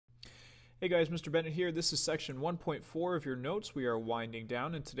Hey guys, Mr. Bennett here. This is section 1.4 of your notes. We are winding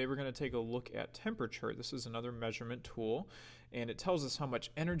down, and today we're going to take a look at temperature. This is another measurement tool, and it tells us how much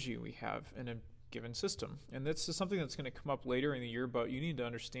energy we have in a given system. And this is something that's going to come up later in the year, but you need to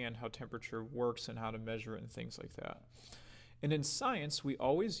understand how temperature works and how to measure it and things like that. And in science, we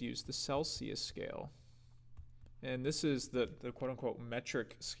always use the Celsius scale. And this is the quote-unquote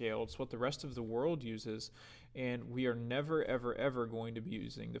metric scale. It's what the rest of the world uses, and we are never, ever, ever going to be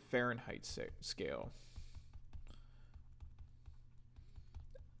using the Fahrenheit scale.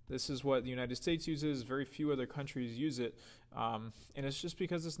 This is what the United States uses. Very few other countries use it, and it's just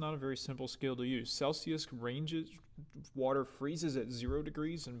because it's not a very simple scale to use. Celsius ranges, water freezes at 0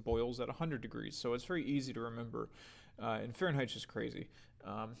 degrees and boils at 100 degrees, so it's very easy to remember. And Fahrenheit's just crazy.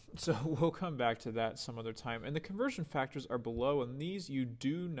 So we'll come back to that some other time. And the conversion factors are below, and these you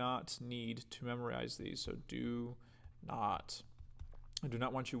do not need to memorize these, so do not. I do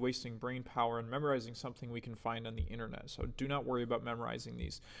not want you wasting brain power and memorizing something we can find on the internet, so do not worry about memorizing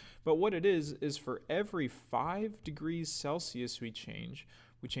these. But what it is for every 5 degrees Celsius we change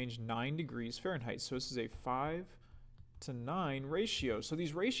 9 degrees Fahrenheit. So this is a 5 to 9 ratio. So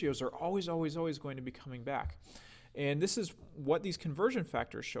these ratios are always, always, always going to be coming back. And this is what these conversion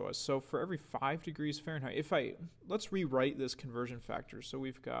factors show us. So for every 5 degrees Fahrenheit, let's rewrite this conversion factor. So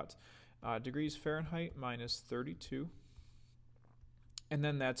we've got degrees Fahrenheit minus 32. And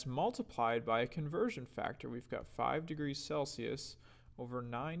then that's multiplied by a conversion factor. We've got 5 degrees Celsius over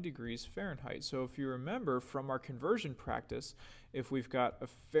 9 degrees Fahrenheit. So if you remember from our conversion practice, if we've got a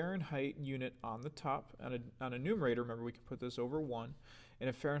Fahrenheit unit on the top, on a numerator, remember we can put this over 1, and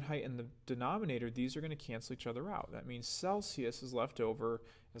a Fahrenheit in the denominator, these are going to cancel each other out. That means Celsius is left over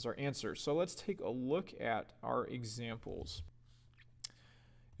as our answer. So let's take a look at our examples.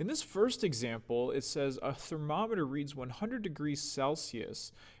 In this first example, it says a thermometer reads 100 degrees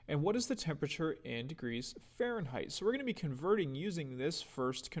Celsius, and what is the temperature in degrees Fahrenheit? So we're going to be converting using this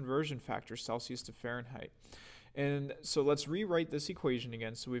first conversion factor, Celsius to Fahrenheit. And so let's rewrite this equation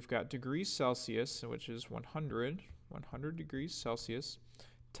again. So we've got degrees Celsius, which is 100 degrees Celsius,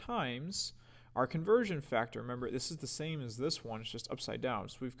 times our conversion factor. Remember, this is the same as this one, it's just upside down.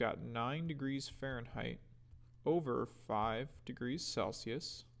 So we've got 9 degrees Fahrenheit over 5 degrees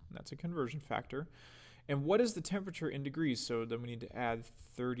Celsius. That's a conversion factor. And what is the temperature in degrees? So then we need to add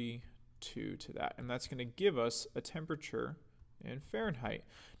 32 to that. And that's going to give us a temperature in Fahrenheit.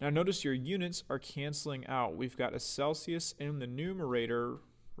 Now notice your units are canceling out. We've got a Celsius in the numerator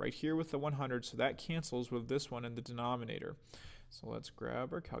right here with the 100. So that cancels with this one in the denominator. So let's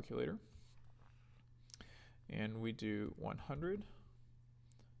grab our calculator. And we do 100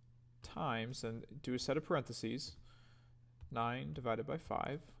 times, and do a set of parentheses, 9 divided by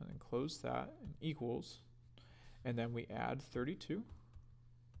 5, and then close that, and equals, and then we add 32,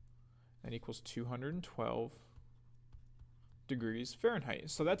 and equals 212 degrees Fahrenheit.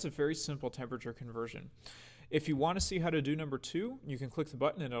 So that's a very simple temperature conversion. If you want to see how to do number 2, you can click the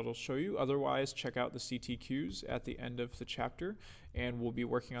button and it'll show you. Otherwise, check out the CTQs at the end of the chapter, and we'll be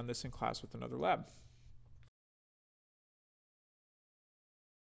working on this in class with another lab.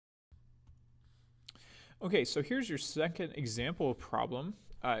 Okay, so here's your second example problem.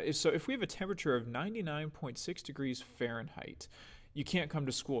 So if we have a temperature of 99.6 degrees Fahrenheit, you can't come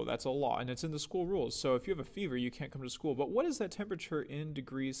to school. That's a law, and it's in the school rules. So if you have a fever, you can't come to school. But what is that temperature in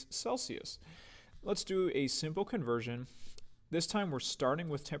degrees Celsius? Let's do a simple conversion. This time we're starting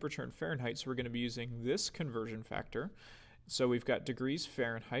with temperature in Fahrenheit, so we're going to be using this conversion factor. So we've got degrees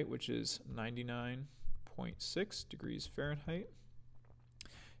Fahrenheit, which is 99.6 degrees Fahrenheit.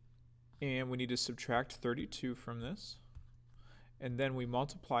 And we need to subtract 32 from this. And then we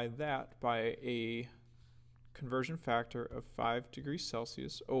multiply that by a conversion factor of 5 degrees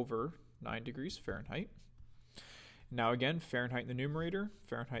Celsius over 9 degrees Fahrenheit. Now again, Fahrenheit in the numerator,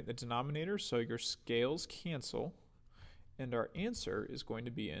 Fahrenheit in the denominator, so your scales cancel. And our answer is going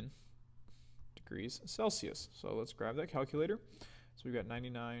to be in degrees Celsius. So let's grab that calculator. So we've got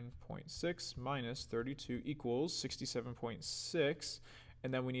 99.6 minus 32 equals 67.6.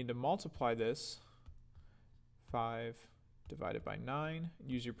 And then we need to multiply this, 5 divided by 9,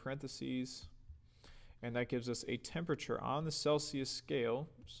 use your parentheses, and that gives us a temperature on the Celsius scale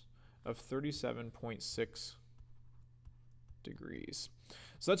of 37.6 degrees.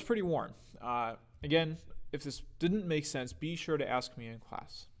 So that's pretty warm. Again, if this didn't make sense, be sure to ask me in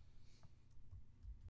class.